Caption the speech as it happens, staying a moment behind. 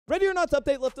Ready or Not's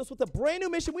update left us with a brand new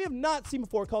mission we have not seen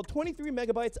before called 23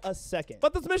 megabytes a second.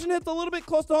 But this mission hits a little bit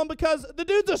close to home because the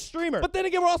dude's a streamer. But then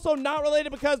again, we're also not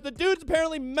related because the dude's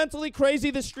apparently mentally crazy,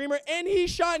 this streamer, and he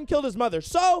shot and killed his mother.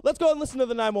 So let's go and listen to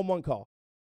the 911 call.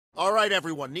 All right,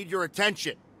 everyone, need your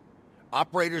attention.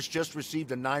 Operators just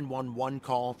received a 911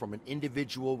 call from an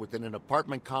individual within an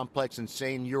apartment complex in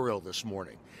St. Uriel this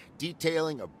morning,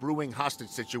 detailing a brewing hostage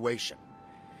situation.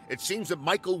 It seems that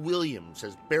Michael Williams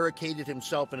has barricaded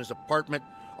himself in his apartment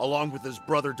along with his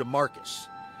brother DeMarcus.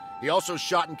 He also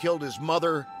shot and killed his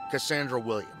mother, Cassandra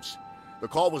Williams. The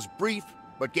call was brief,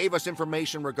 but gave us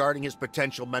information regarding his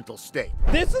potential mental state.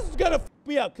 This is gonna f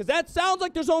me up because that sounds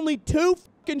like there's only two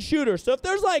fucking shooters. So if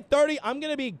there's like 30, I'm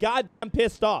gonna be goddamn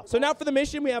pissed off. So now for the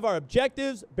mission, we have our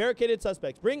objectives: barricaded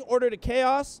suspects, bring order to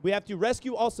chaos. We have to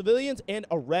rescue all civilians and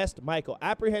arrest Michael.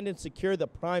 Apprehend and secure the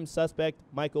prime suspect,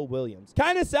 Michael Williams.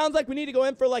 Kind of sounds like we need to go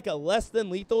in for like a less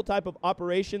than lethal type of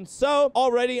operation. So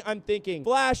already I'm thinking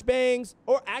flashbangs,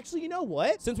 or actually, you know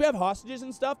what? Since we have hostages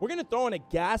and stuff, we're gonna throw in a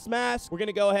gas mask. We're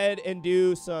gonna go ahead and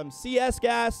do some CS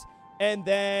gas. And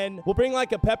then we'll bring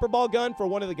like a pepper ball gun for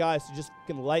one of the guys to just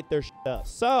fucking light their shit up.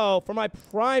 So for my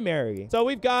primary, so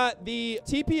we've got the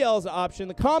TPL as an option,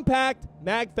 the compact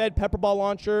mag-fed pepper ball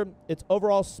launcher. Its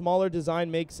overall smaller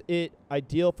design makes it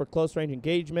ideal for close range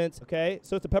engagements. Okay,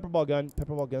 so it's a pepper ball gun.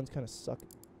 Pepper ball guns kind of suck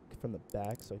from the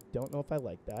back, so I don't know if I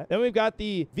like that. Then we've got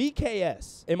the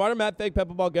VKS. A modern mag-fed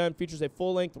pepper ball gun features a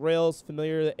full-length rails,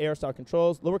 familiar air style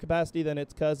controls, lower capacity than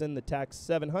its cousin, the TAC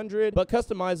 700, but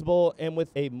customizable and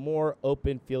with a more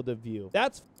open field of view.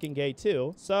 That's fucking gay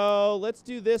too. So let's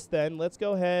do this then. Let's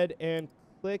go ahead and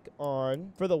click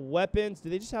on for the weapons.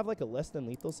 Do they just have like a less than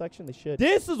lethal section? They should.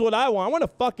 This is what I want. I want a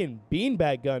fucking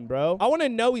beanbag gun, bro. I want to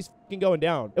know he's fucking going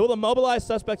down. It will immobilize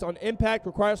suspects on impact,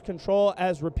 requires control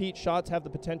as repeat shots have the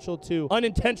potential to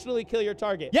unintentionally kill your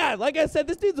target. Yeah, like I said,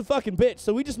 this dude's a fucking bitch,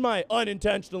 so we just might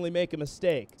unintentionally make a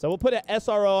mistake. So we'll put an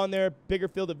SRO on there, bigger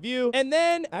field of view. And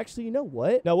then, actually, you know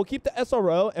what? No, we'll keep the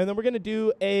SRO, and then we're going to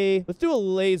do let's do a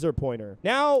laser pointer.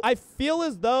 Now, I feel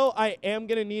as though I am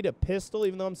going to need a pistol,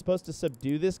 even though I'm supposed to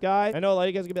subdue this guy. I know a lot of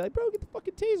you guys are gonna be like, bro, get the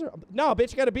fucking taser. No,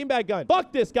 bitch, you got a beanbag gun.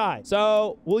 Fuck this guy.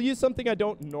 So we'll use something I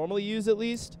don't normally use, at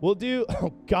least. We'll do,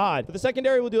 oh God. For the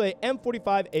secondary, we'll do a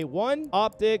M45A1.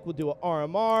 Optic, we'll do a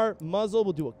RMR. Muzzle,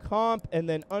 we'll do a comp. And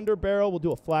then under barrel, we'll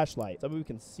do a flashlight. So we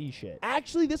can see shit.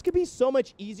 Actually, this could be so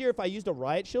much easier if I used a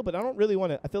riot shield, but I don't really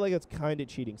want to. I feel like it's kind of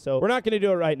cheating. So we're not gonna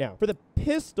do it right now. For the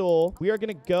pistol, we are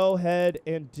gonna go ahead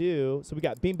and do, so we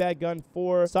got beanbag gun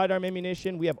 4, sidearm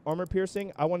ammunition. We have armor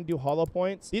piercing. I want to do hollow points.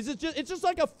 It's just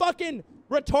like a fucking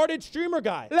retarded streamer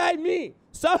guy like me.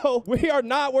 So we are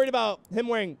not worried about him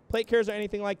wearing plate carriers or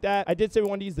anything like that. I did say we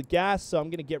wanted to use the gas, so I'm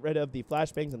going to get rid of the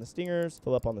flashbangs and the stingers,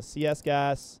 fill up on the CS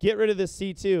gas, get rid of the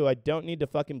C2. I don't need to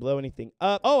fucking blow anything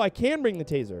up. Oh, I can bring the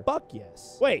taser. Fuck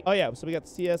yes. Wait. Oh yeah, so we got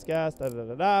the CS gas,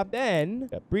 Then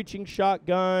got breaching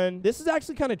shotgun. This is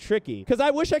actually kind of tricky because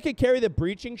I wish I could carry the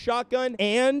breaching shotgun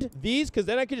and these, because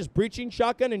then I could just breaching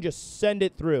shotgun and just send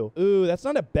it through. Ooh, that's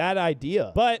not a bad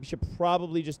idea, but we should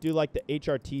probably just do like the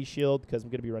HRT shield because I'm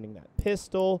going to be running that pistol.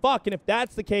 Fuck, and if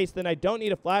that's the case, then I don't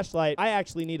need a flashlight. I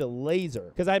actually need a laser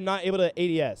because I'm not able to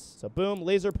ADS. So boom,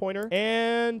 laser pointer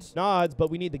and nods, but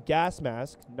we need the gas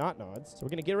mask, not nods. So we're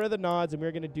going to get rid of the nods and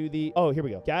we're going to do the, oh, here we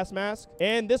go. Gas mask.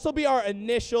 And this will be our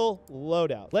initial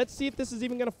loadout. Let's see if this is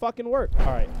even going to fucking work. All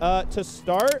right. To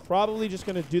start, probably just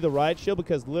going to do the riot shield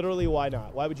because literally why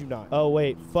not? Why would you not? Oh,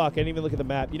 wait. Fuck. I didn't even look at the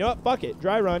map. You know what? Fuck it.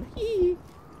 Dry run.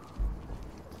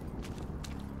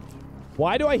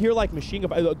 Why do I hear like machine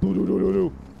gun?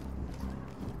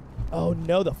 Oh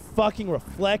no, the fucking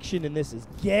reflection in this is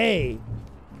gay.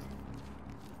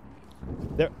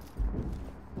 There,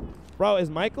 bro, is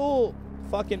Michael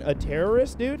fucking a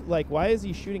terrorist, dude? Like, why is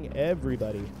he shooting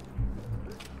everybody?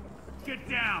 Get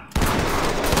down.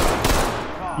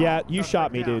 Yeah, you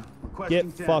shot me, dude.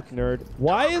 Get fucked, nerd.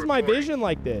 Why is my vision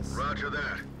like this? Roger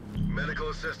that. Medical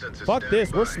assistance is Fuck this.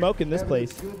 standing We're by. smoking this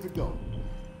place. Good to go.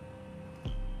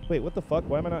 Wait, what the fuck?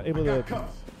 Why am I not able to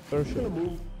throw shit?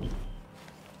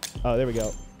 Oh, there we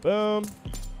go. Boom.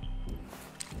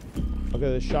 I'll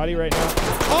go to the shotty right now.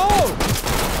 Oh!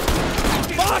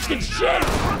 Fucking shit!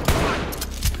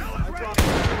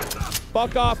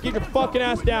 Fuck off. Get your fucking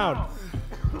ass down.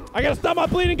 I gotta stop my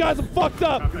bleeding, guys. I'm fucked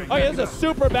up. Okay, this is a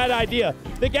super bad idea.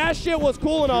 The gas shit was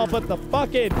cool and all, but the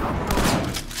fucking...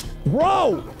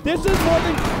 Bro! This is more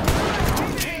than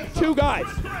 2 guys.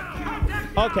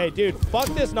 Okay, dude, fuck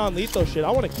this non-lethal shit.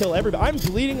 I want to kill everybody. I'm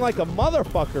bleeding like a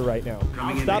motherfucker right now.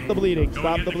 Stop the bleeding.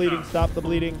 Stop the bleeding. Stop the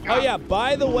bleeding. Oh, yeah,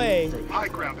 by the way... High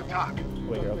ground to talk.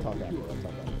 Wait, here, I'll talk after.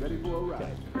 Ready for a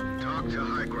ride. Talk to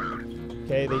high ground.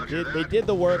 Okay, they did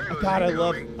the work. Oh, God, I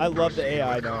love the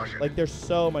AI now. Like, they're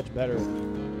so much better.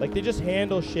 Like, they just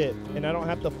handle shit, and I don't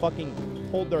have to fucking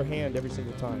hold their hand every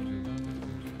single time.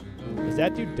 Is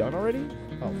that dude done already?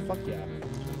 Oh, fuck yeah.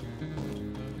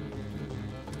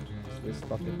 This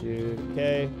fucking dude.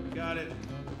 Okay. Got it.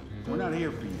 We're not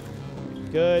here for you.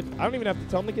 Good. I don't even have to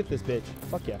tell him to get this bitch.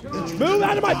 Fuck yeah. Move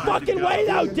out of my fucking way,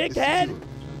 though, dickhead!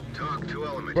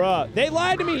 Bruh, they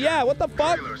lied to me. Yeah, what the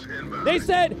fuck? They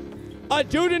said a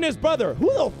dude and his brother.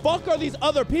 Who the fuck are these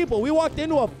other people? We walked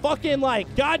into a fucking,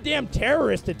 like, goddamn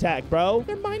terrorist attack, bro.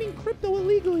 They're mining crypto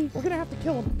illegally. We're gonna have to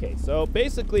kill them. Okay, so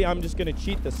basically, I'm just gonna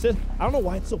cheat the system. I don't know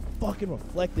why it's so fucking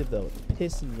reflective, though. It's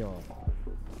pissing me off.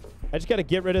 I just gotta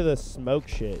get rid of the smoke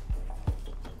shit.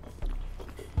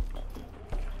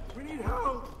 We need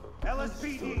help.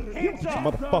 LSPD, hands up.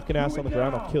 Motherfucking ass on the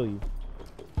ground, I'll kill you.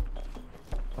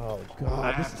 Oh,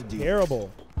 God, this is terrible.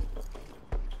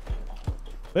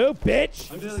 Move, bitch!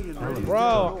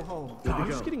 Bro, I'm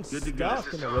just getting stuck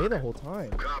in the way the whole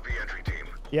time.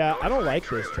 Yeah, I don't like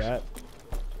this, chat.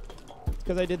 It's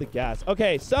because I did the gas.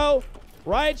 Okay, so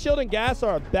riot shield and gas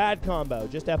are a bad combo,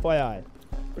 just FYI.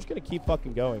 We're just going to keep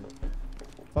fucking going.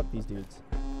 Fuck these dudes.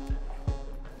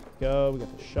 Go, we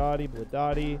got the shoddy,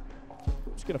 Bladati.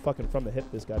 I'm just going to fucking from the hip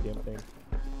this goddamn thing.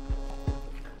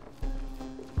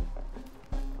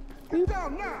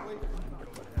 Down now.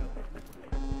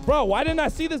 Bro, why didn't I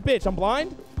see this bitch? I'm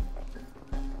blind?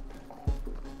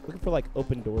 Looking for, like,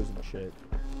 open doors and shit.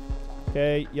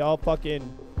 Okay, y'all fucking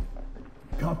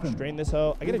strain this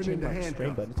hoe. I gotta change my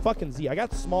strain button. It's fucking Z. I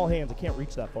got small hands. I can't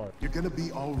reach that far. You're gonna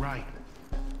be all right.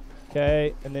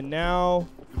 Okay, and then now,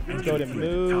 let's go to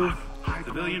move.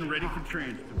 Civilian ready for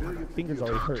transit. Fingers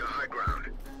already hurt. High ground.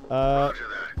 Roger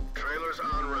that. Trailers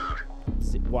en route.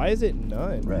 Why is it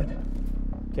none? Red.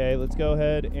 Okay, let's go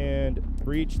ahead and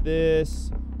breach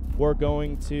this. We're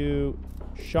going to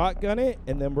shotgun it,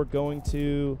 and then we're going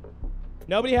to...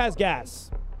 Nobody has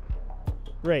gas.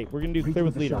 Great, we're going to do clear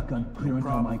with leader. Shotgun, clearance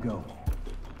on my go.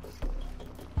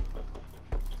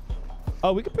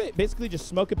 Oh, we could basically just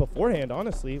smoke it beforehand,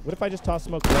 honestly. What if I just toss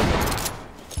smoke right?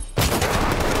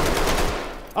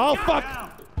 Oh, fuck!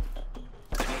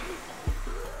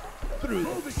 Through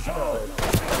the smoke.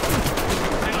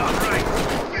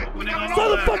 So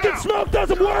the fucking smoke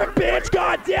doesn't work, bitch!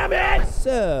 God damn it!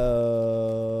 So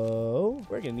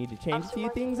we're gonna need to change a few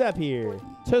things up here.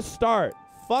 To start,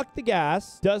 fuck the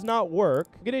gas. Does not work.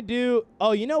 I'm gonna do...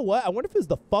 Oh, you know what? I wonder if it's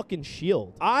the fucking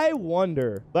shield. I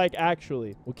wonder. Like,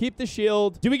 actually. We'll keep the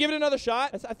shield. Do we give it another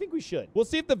shot? I think we should. We'll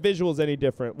see if the visual's any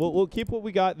different. We'll keep what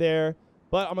we got there.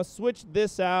 But I'm going to switch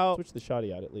this out. Switch the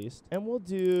shoddy out at least. And we'll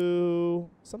do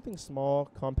something small,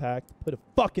 compact. Put a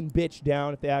fucking bitch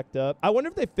down if they act up. I wonder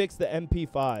if they fix the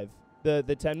MP5, the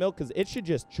 10 mil, because it should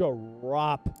just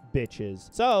drop bitches.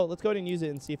 So let's go ahead and use it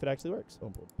and see if it actually works.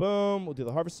 Boom, boom, boom. We'll do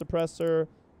the harvest suppressor.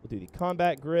 We'll do the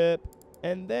combat grip.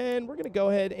 And then we're going to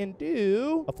go ahead and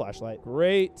do a flashlight.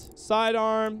 Great.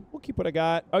 Sidearm. We'll keep what I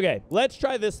got. Okay, let's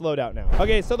try this loadout now.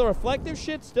 Okay, so the reflective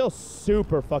shit's still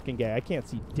super fucking gay. I can't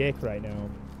see dick right now.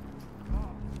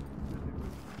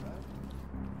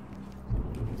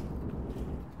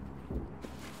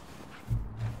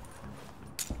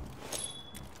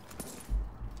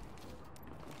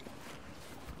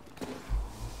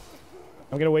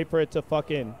 I'm going to wait for it to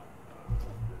fucking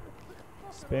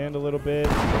expand a little bit.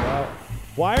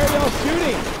 Why are y'all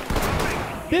shooting?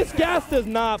 This gas does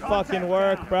not fucking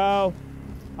work, bro.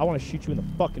 I want to shoot you in the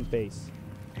fucking face.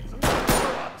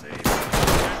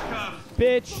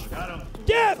 Bitch.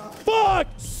 Get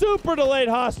fucked! Super delayed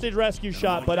hostage rescue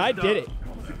shot, but I did it.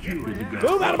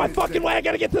 Move out of my fucking way. I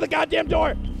gotta get to the goddamn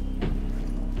door.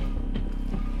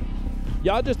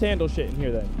 Y'all just handle shit in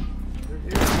here then.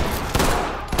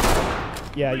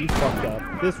 Yeah, you fucked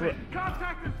up. This way.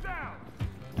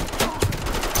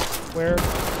 Where?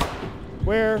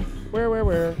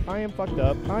 I am fucked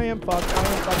up. I am fucked.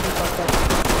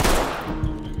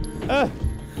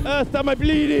 Stop my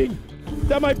bleeding.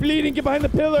 Stop my bleeding. Get behind the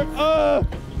pillar.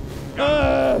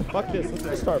 Fuck this. Let's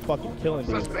just start fucking killing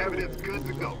dudes. Evidence good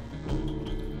to go.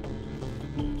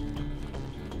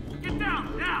 Get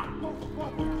down now.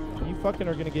 You fucking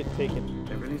are gonna get taken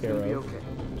care of. Okay.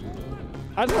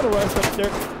 I just want to rush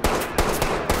upstairs.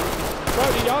 Bro,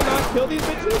 did y'all not kill these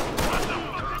bitches?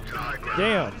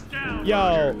 Damn.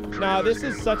 Yo, nah, this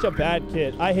is such a bad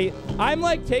kit. I'm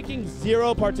like taking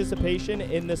zero participation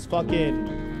in this fucking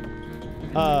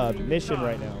mission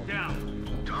right now.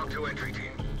 Talk to entry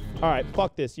team. All right,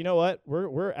 fuck this. You know what?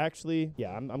 We're actually,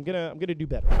 yeah, I'm gonna do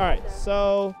better. All right,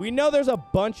 so we know there's a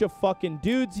bunch of fucking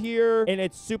dudes here, and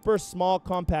it's super small,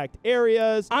 compact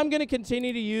areas. I'm gonna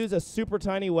continue to use a super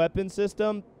tiny weapon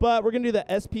system, but we're gonna do the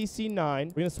SPC-9.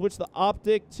 We're gonna switch the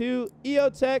optic to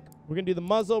EOTech. We're gonna do the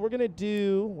muzzle. We're gonna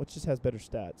do, which just has better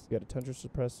stats. We got a tundra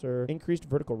suppressor, increased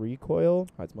vertical recoil,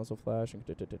 hides muzzle flash. We're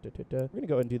gonna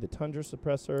go ahead and do the tundra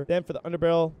suppressor. Then for the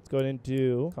underbarrel, let's go ahead and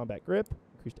do combat grip.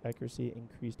 Increased accuracy,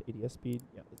 increased ADS speed.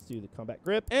 Yeah, let's do the combat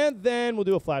grip. And then we'll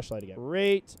do a flashlight again.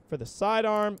 Great. For the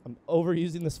sidearm, I'm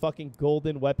overusing this fucking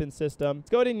golden weapon system. Let's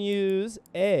go ahead and use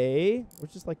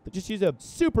just use a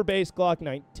super base Glock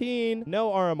 19.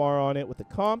 No RMR on it with the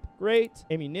comp. Great.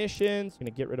 Ammunitions. Gonna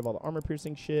get rid of all the armor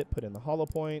piercing shit. Put in the hollow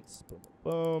points. Boom.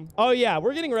 Boom. Oh, yeah.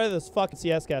 We're getting rid of this fucking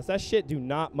CS gas. That shit do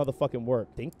not motherfucking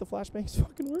work. Think the flashbangs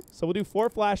fucking work? So we'll do 4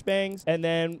 flashbangs, and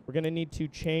then we're going to need to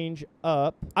change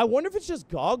up. I wonder if it's just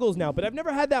goggles now, but I've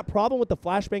never had that problem with the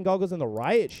flashbang goggles and the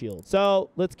riot shield. So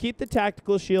let's keep the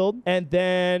tactical shield, and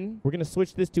then we're going to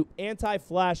switch this to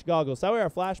anti-flash goggles. That way our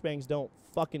flashbangs don't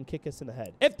fucking kick us in the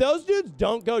head. If those dudes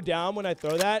don't go down when I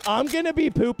throw that, I'm going to be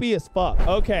poopy as fuck.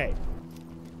 Okay.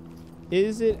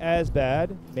 Is it as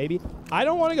bad? Maybe. I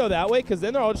don't want to go that way because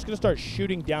then they're all just going to start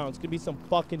shooting down. It's going to be some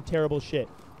fucking terrible shit.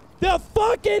 The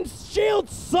fucking shield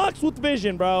sucks with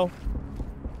vision, bro.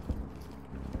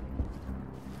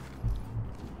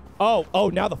 Oh,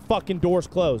 now the fucking door's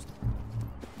closed.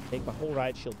 Make my whole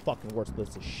riot shield fucking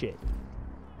worthless as shit.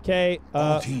 Okay,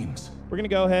 all teams. We're going to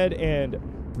go ahead and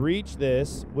breach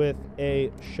this with a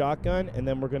shotgun, and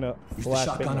then we're going to flash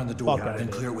the shotgun on the door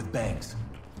and clear it with bangs.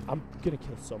 I'm gonna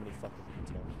kill so many fucking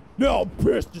people now. No, I'm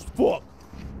pissed as fuck.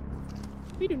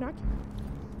 We do not care.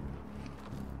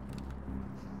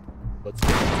 Let's go.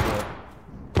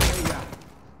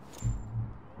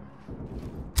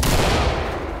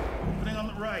 Opening on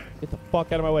the right. Get the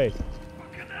fuck out of my way.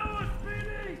 Fucking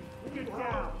LSPD! Get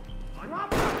down. Drop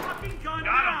the fucking gun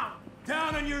down.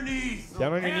 Down on your knees.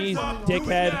 Down on your Hands knees, up,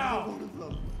 dickhead.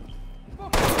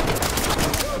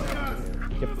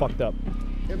 Get fucked up.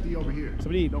 Empty over here.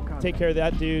 Somebody take care of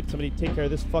that dude. Somebody take care of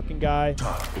this fucking guy.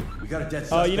 We got a dead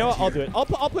suspect. Oh, you know what? I'll here. do it.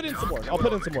 I'll put in some work. I'll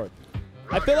put in some work.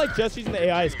 I feel like just using the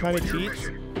AI is kind of cheats.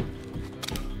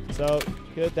 So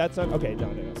good. That's on. Okay,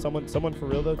 no. Someone for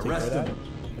real though. Take care of that.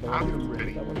 I don't want to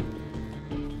that one.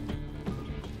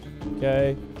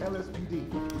 Okay.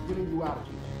 LSPD, we're getting you out of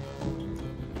here.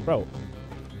 Bro.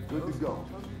 Good to go.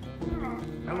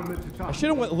 Element to top. I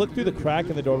should have looked through the crack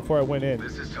in the door before I went in.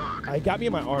 This is talk. It got me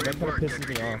in my arm. That kind of pisses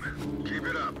me off. Keep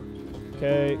it up.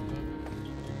 Okay.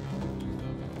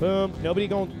 Boom. Nobody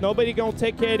gonna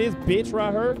take care of this bitch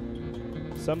right here.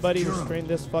 Somebody restrain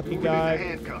this fucking guy.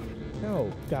 Handcuff.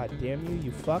 No. God damn you,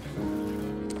 you fuck.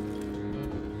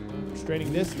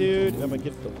 Restraining this dude. I'm gonna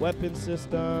get the weapon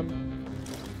system.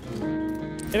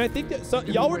 And I think that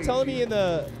y'all were telling me in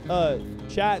the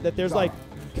chat that there's like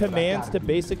commands to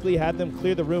basically have them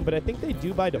clear the room, but I think they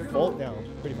do by default now,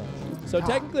 pretty much. So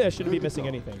technically I shouldn't be missing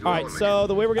anything. All right, so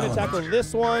the way we're gonna tackle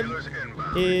this one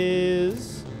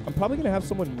is I'm probably gonna have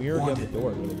someone mirror gun the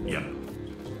door really quick. Yep.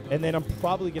 And then I'm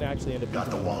probably gonna actually end up Got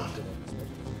the wand.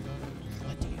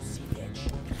 What do you see, bitch?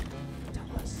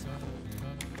 Tell us.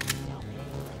 Tell me.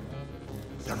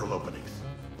 Several openings.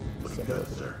 Looking good,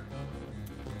 sir.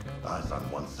 Eyes on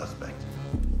one suspect.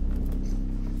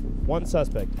 One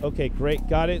suspect. Okay, great.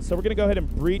 Got it. So we're going to go ahead and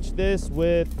breach this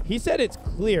with... He said it's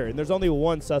clear, and there's only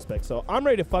one suspect. So I'm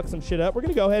ready to fuck some shit up. We're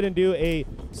going to go ahead and do a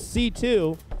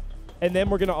C2, and then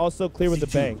we're going to also clear with the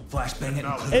bang. Flashbang it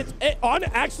and clear.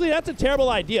 Actually, that's a terrible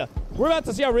idea. We're about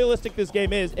to see how realistic this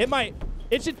game is.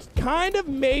 It should kind of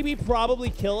maybe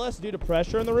probably kill us due to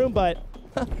pressure in the room, but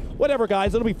whatever,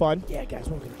 guys. It'll be fun. Yeah, guys,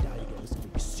 we're going to die again. It's going to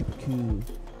be super cool.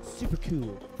 Super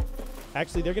cool.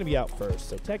 Actually, they're going to be out first,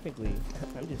 so technically,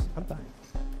 I'm fine.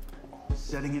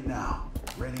 Setting it now.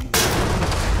 Ready.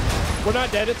 We're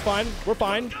not dead. It's fine. We're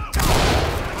fine.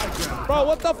 Bro,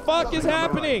 what the fuck is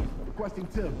happening? Requesting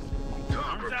Tim's.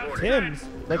 Talk reporting. Tim's?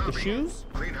 Like the shoes?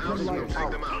 Clean house and we'll take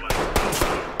them out.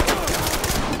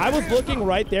 I was looking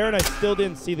right there, and I still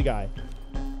didn't see the guy.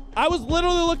 I was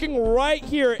literally looking right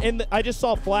here, and I just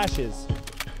saw flashes.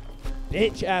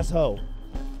 Bitch ass hoe.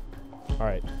 All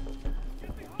right.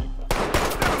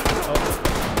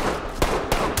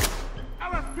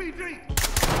 LSPD!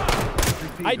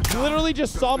 I literally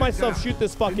just saw myself shoot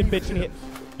this fucking bitch and hit.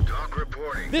 Talk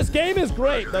reporting. This game is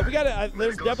great, but we gotta.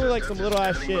 There's definitely like some little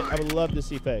ass shit I would love to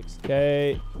see fixed.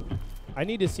 Okay. I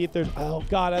need to see if there's. Oh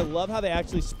god, I love how they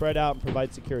actually spread out and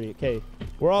provide security. Okay,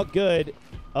 we're all good.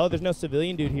 Oh, there's no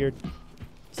civilian dude here,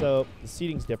 so the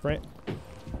seating's different.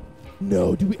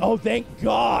 No, do we? Oh, thank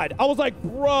God. I was like,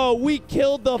 bro, we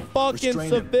killed the fucking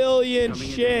civilian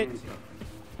shit.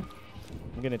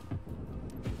 I'm gonna...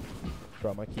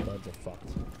 Bro, my keybinds are fucked.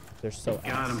 They're so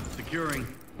ass. Got him. Securing.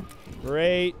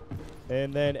 Great.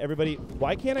 And then everybody...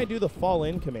 Why can't I do the fall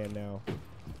in command now?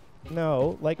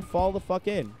 No, like fall the fuck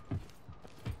in.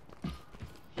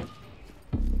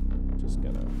 Just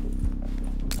gonna...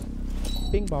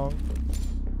 Bing bong.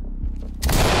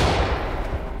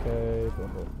 Okay,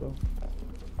 boom, boom, boom.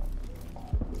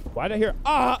 Why did I hear...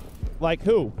 Ah! Like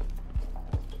who?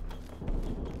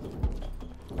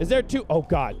 Is there two? Oh,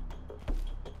 God.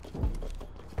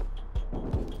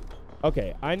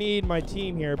 Okay, I need my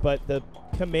team here, but the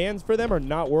commands for them are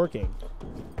not working.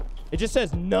 It just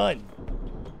says none.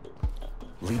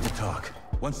 Lead to talk.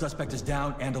 One suspect is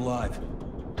down and alive.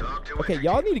 Talk to Okay,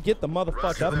 y'all need to get the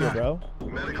motherfucker up here, bro.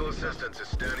 Medical assistance is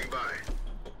standing by.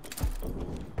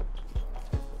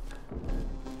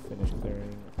 Finish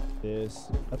clearing this.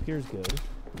 Up here's good.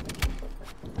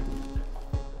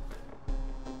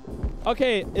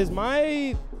 Okay, is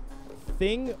my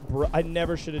thing... I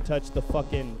never should have touched the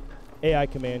fucking AI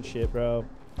command shit, bro.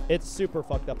 It's super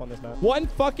fucked up on this map. One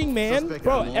fucking man? Suspect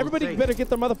Bro, on wall everybody safe. better get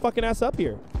their motherfucking ass up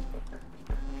here.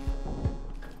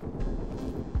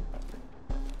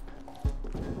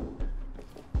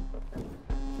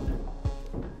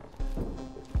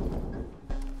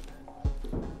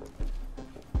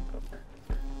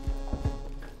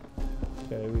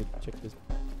 Okay, we check this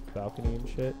balcony and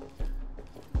shit.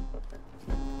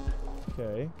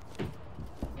 Okay.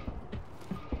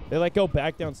 They like go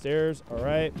back downstairs. All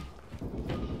right.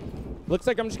 Looks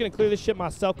like I'm just gonna clear this shit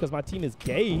myself because my team is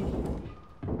gay.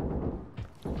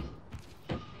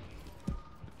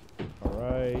 All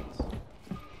right.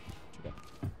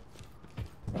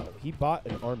 Oh, he bought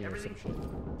an army or some shit.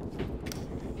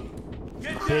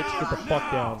 Bitch, get the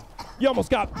fuck down. You almost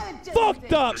got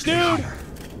fucked up, dude. I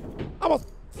almost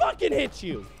fucking hit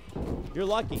you. You're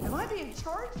lucky. Am I being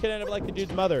charged? Could end up like the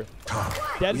dude's mother.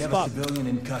 Dead We as have a fuck. civilian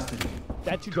in custody.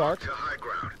 That too dark? To high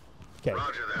ground. Okay.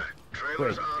 Roger that.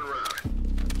 Trailers Great. en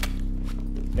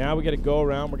route. Now we gotta go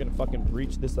around. We're gonna fucking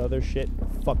breach this other shit.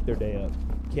 Fuck their day up.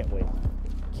 Can't wait.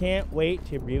 Can't wait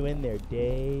to ruin their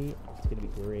day. It's gonna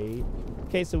be great.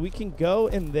 Okay, so we can go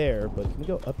in there, but can we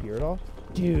go up here at all?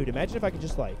 Dude, imagine if I could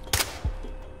just like...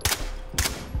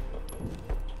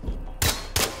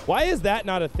 Why is that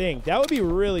not a thing? That would be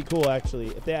really cool, actually,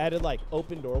 if they added like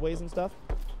open doorways and stuff.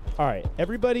 All right,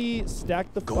 everybody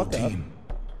stack the Gold fuck up. team.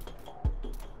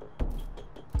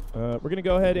 We're gonna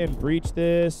go ahead and breach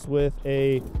this with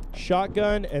a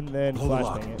shotgun and then Pull the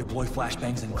lock. flashbang it. Deploy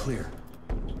flashbangs and clear.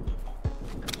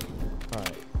 All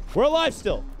right, we're alive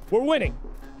still. We're winning.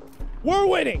 We're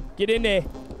winning. Get in there.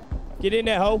 Get in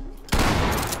there, ho.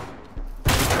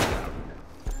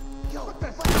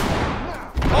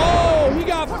 Oh, he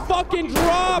got fucking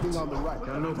dropped. Is that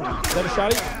a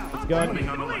shotty? It's gone.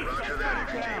 Roger that,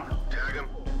 entry team. Tag him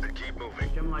and keep moving.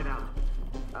 Get him light out.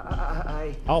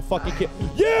 I'll fucking kill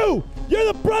you. You're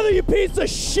the brother, you piece of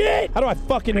shit. How do I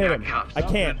fucking hit him? I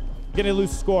can't. I'm gonna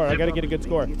lose score. I gotta get a good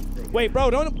score. Wait, bro,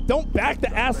 don't back the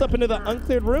ass up into the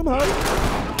uncleared room, huh?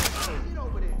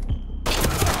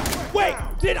 Wait,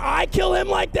 did I kill him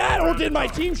like that, or did my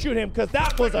team shoot him? Because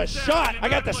that was a shot. I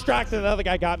got distracted. The other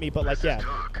guy got me, but like, yeah.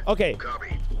 Okay,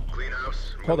 Copy. Clean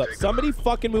house. hold up. Somebody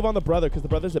fucking move on the brother, because the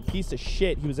brother's a piece of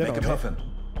shit. He was in Make on it it. huffin'.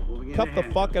 Cuff the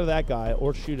fuck out of that guy,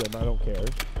 or shoot him. I don't care.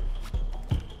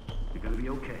 You're gonna be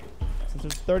okay. Since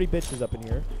there's 30 bitches up in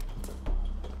here.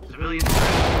 Civilians.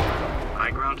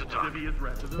 High ground to talk. Okay, boom,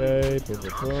 boom,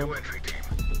 Talk to boom. entry team.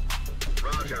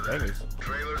 Roger Bangers. that.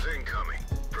 Trailers incoming.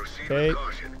 Proceed Okay, with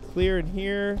caution. clear in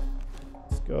here.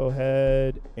 Let's go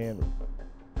ahead and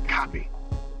Copy.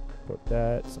 put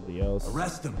that. Somebody else.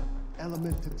 Arrest them.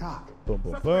 Element to talk. Boom,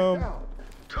 boom, boom.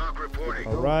 Talk reporting.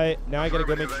 All right, now I gotta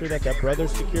go make sure that that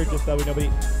brother's secured, just so we nobody.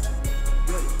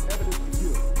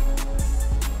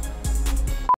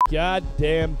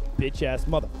 Goddamn bitch ass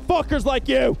motherfuckers like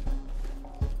you.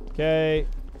 Okay,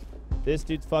 this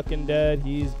dude's fucking dead.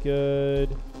 He's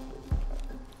good.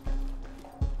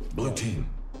 Blue team.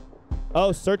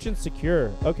 Oh, search and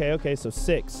secure. Okay, okay, so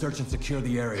 6. Search and secure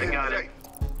the area. Got it.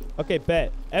 Okay,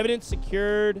 bet. Evidence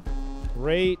secured.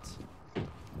 Great.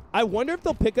 I wonder if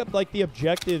they'll pick up like the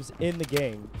objectives in the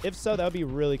game. If so, that would be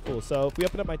really cool. So if we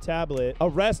open up my tablet,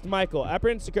 arrest Michael.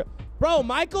 Apprehend and secure. Bro,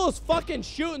 Michael is fucking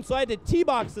shooting, so I had to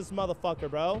T-box this motherfucker,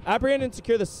 bro. Apprehend and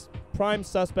secure the prime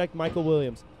suspect, Michael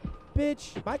Williams.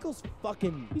 Bitch, Michael's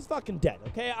fucking, he's fucking dead,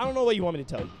 okay? I don't know what you want me to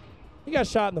tell you. He got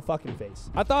shot in the fucking face.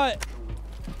 I thought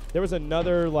there was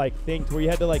another like thing to where you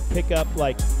had to like pick up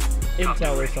like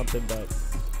intel or something, but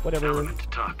whatever. Element to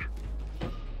talk.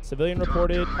 Civilian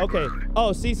reported. Okay.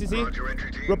 Oh, see. Roger,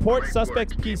 entry team. Report Great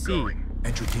suspect's work. Keep PC. going.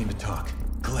 Entry team to talk.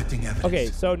 Collecting evidence. Okay,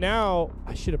 so now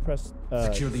I should have pressed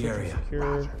Secure the area.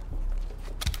 Secure.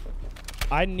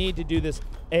 I need to do this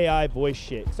AI voice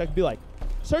shit. So I could be like,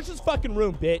 search this fucking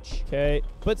room, bitch. Okay.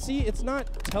 But see, it's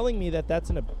not telling me that that's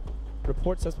in a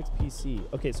report suspect's PC.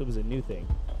 Okay, so it was a new thing.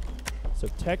 So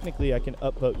technically I can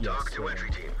upvote yes. Talk to So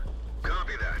entry team.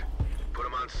 Copy that. Put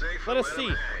them on safe. let and us 'em see.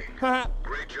 hang. Haha.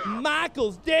 Great job.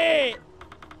 Michael's dead.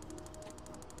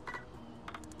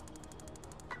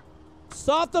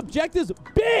 Soft objectives,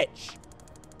 bitch.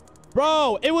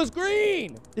 Bro, it was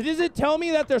green. Does it tell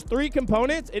me that there's 3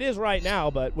 components? It is right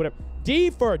now, but whatever. D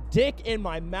for dick in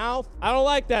my mouth. I don't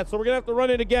like that, so we're gonna have to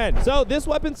run it again. So this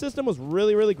weapon system was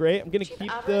really, really great. I'm gonna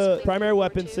keep the primary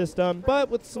weapon system, but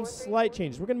with some slight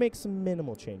changes. We're gonna make some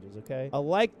minimal changes, okay? I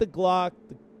like the Glock.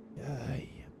 I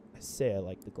say I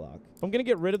like the Glock. I'm gonna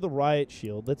get rid of the riot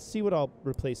shield. Let's see what I'll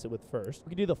replace it with first. We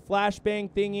can do the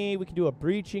flashbang thingy. We can do a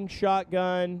breaching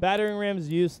shotgun. Battering ram's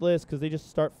useless because they just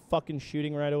start fucking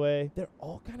shooting right away. They're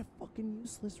all kind of fucking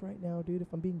useless right now, dude,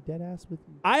 if I'm being dead ass with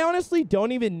you. I honestly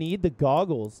don't even need the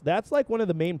goggles. That's like one of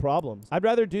the main problems. I'd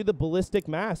rather do the ballistic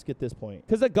mask at this point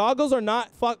because the goggles are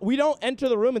not we don't enter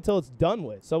the room until it's done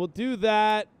with. So we'll do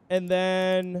that. And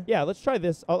then, yeah, let's try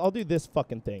this. I'll do this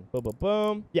fucking thing. Boom, boom,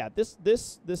 boom. Yeah, this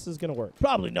is gonna work.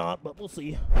 Probably not, but we'll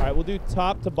see. All right, we'll do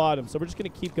top to bottom. So we're just gonna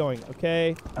keep going,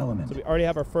 okay? Element. So we already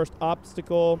have our first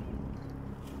obstacle.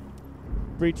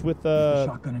 Breach with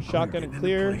shotgun and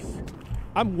clear.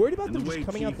 I'm worried about them just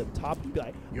coming out the top and be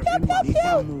like, You're in my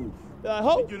spot. Move.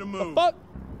 the Get a move. fuck?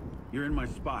 You're in my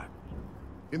spot.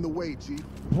 In the way, Chief.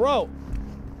 Bro,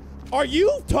 are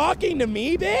you talking to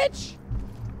me, bitch?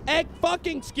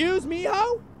 Fucking excuse me,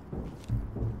 ho?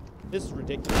 This is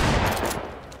ridiculous.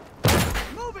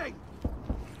 Moving.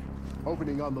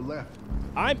 Opening on the left.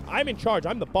 I'm in charge.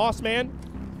 I'm the boss man.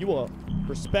 You will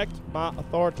respect my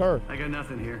authority. I got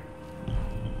nothing here.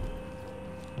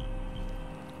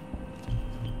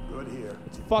 Good here.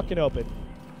 It's fucking open.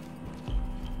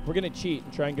 We're gonna cheat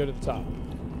and try and go to the top.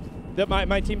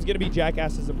 My team's gonna be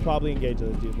jackasses and probably engage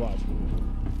this dude. Watch.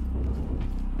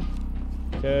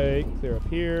 Okay, clear up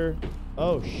here.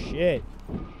 Oh shit.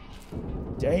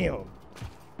 Damn.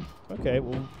 Okay,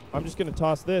 well, I'm just gonna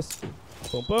toss this.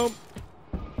 Boom, boom.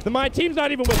 My team's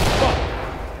not even with me. Fuck.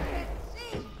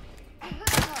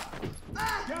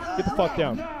 Get the fuck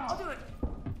down.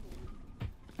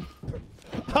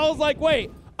 I was like, wait,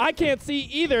 I can't see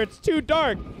either. It's too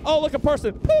dark. Oh, look, a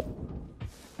person. Boop.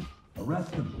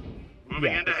 Arrest him.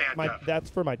 Moving into handcuff.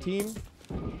 That's for my team.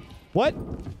 What?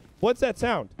 What's that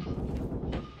sound?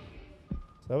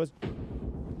 So that was...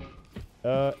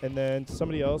 and then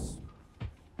somebody else.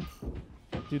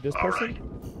 Dude, this person?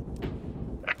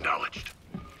 Right. Acknowledged.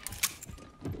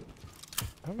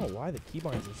 I don't know why the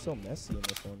keybinds are so messy in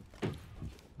this one.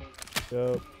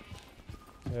 So...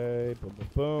 Okay, boom, boom,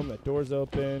 boom. That door's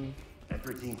open.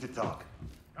 Entry team to talk.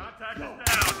 Contact is down.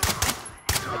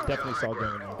 I definitely saw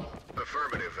going there.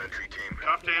 Affirmative, entry team.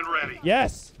 Cuffed and ready.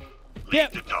 Yes!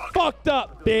 Get to talk. fucked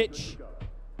up, bitch!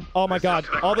 Oh my god,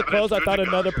 all the clothes, I thought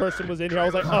another person was in here. I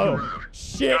was like, oh,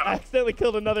 shit, I accidentally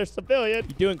killed another civilian.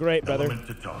 You're doing great, brother. Element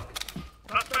to talk.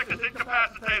 Suspect is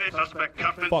incapacitated. Suspect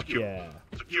cuffed and Fuck secured.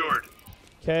 yeah. Secured.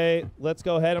 Okay, let's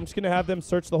go ahead. I'm just gonna have them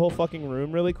search the whole fucking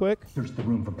room really quick. Search the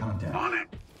room for contact. On it.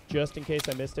 Just in case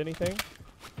I missed anything.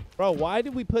 Bro, why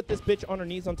did we put this bitch on her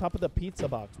knees on top of the pizza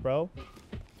box, bro?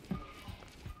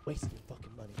 Wasting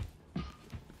fucking money.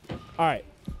 Alright.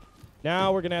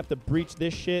 Now we're gonna have to breach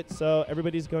this shit, so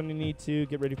everybody's going to need to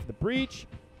get ready for the breach.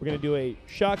 We're gonna do a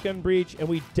shotgun breach, and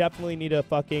we definitely need to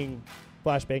fucking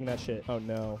flashbang that shit. Oh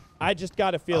no. I just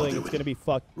got a feeling it's gonna be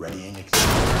fucked. Readying exit.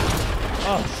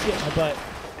 Oh shit, my butt.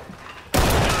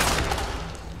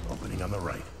 Opening on the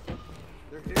right.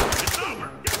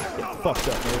 Fucked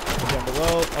up, mate. Down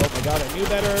below. Oh my god, I knew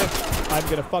better. I'm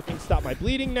gonna fucking stop my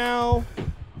bleeding now.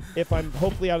 If I'm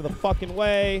hopefully out of the fucking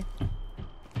way.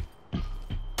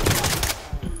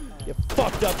 You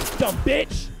fucked up, dumb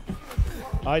bitch.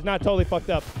 He's not totally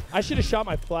fucked up. I should have shot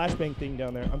my flashbang thing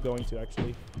down there. I'm going to,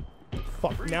 actually.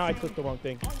 Fuck, now I clicked the wrong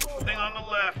thing. Thing on the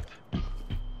left.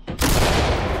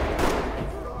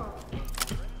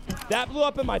 That blew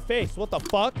up in my face. What the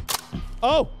fuck?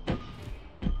 Oh!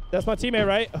 That's my teammate,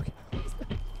 right? Okay.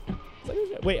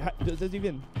 Wait, does it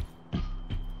even...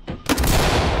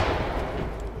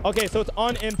 Okay, so it's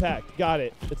on impact. Got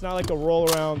it. It's not like a roll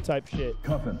around type shit.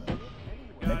 Cuff him.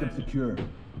 Make him secure.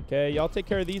 Okay, y'all take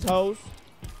care of these hoes.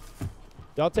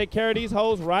 Y'all take care of these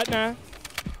hoes right now.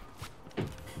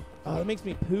 Oh, that makes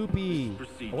me poopy.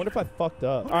 I wonder if I fucked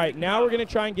up. All right, now we're going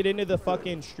to try and get into the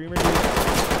fucking streamer.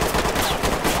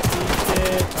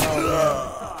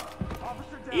 Oh,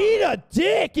 man. Eat a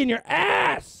dick in your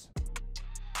ass.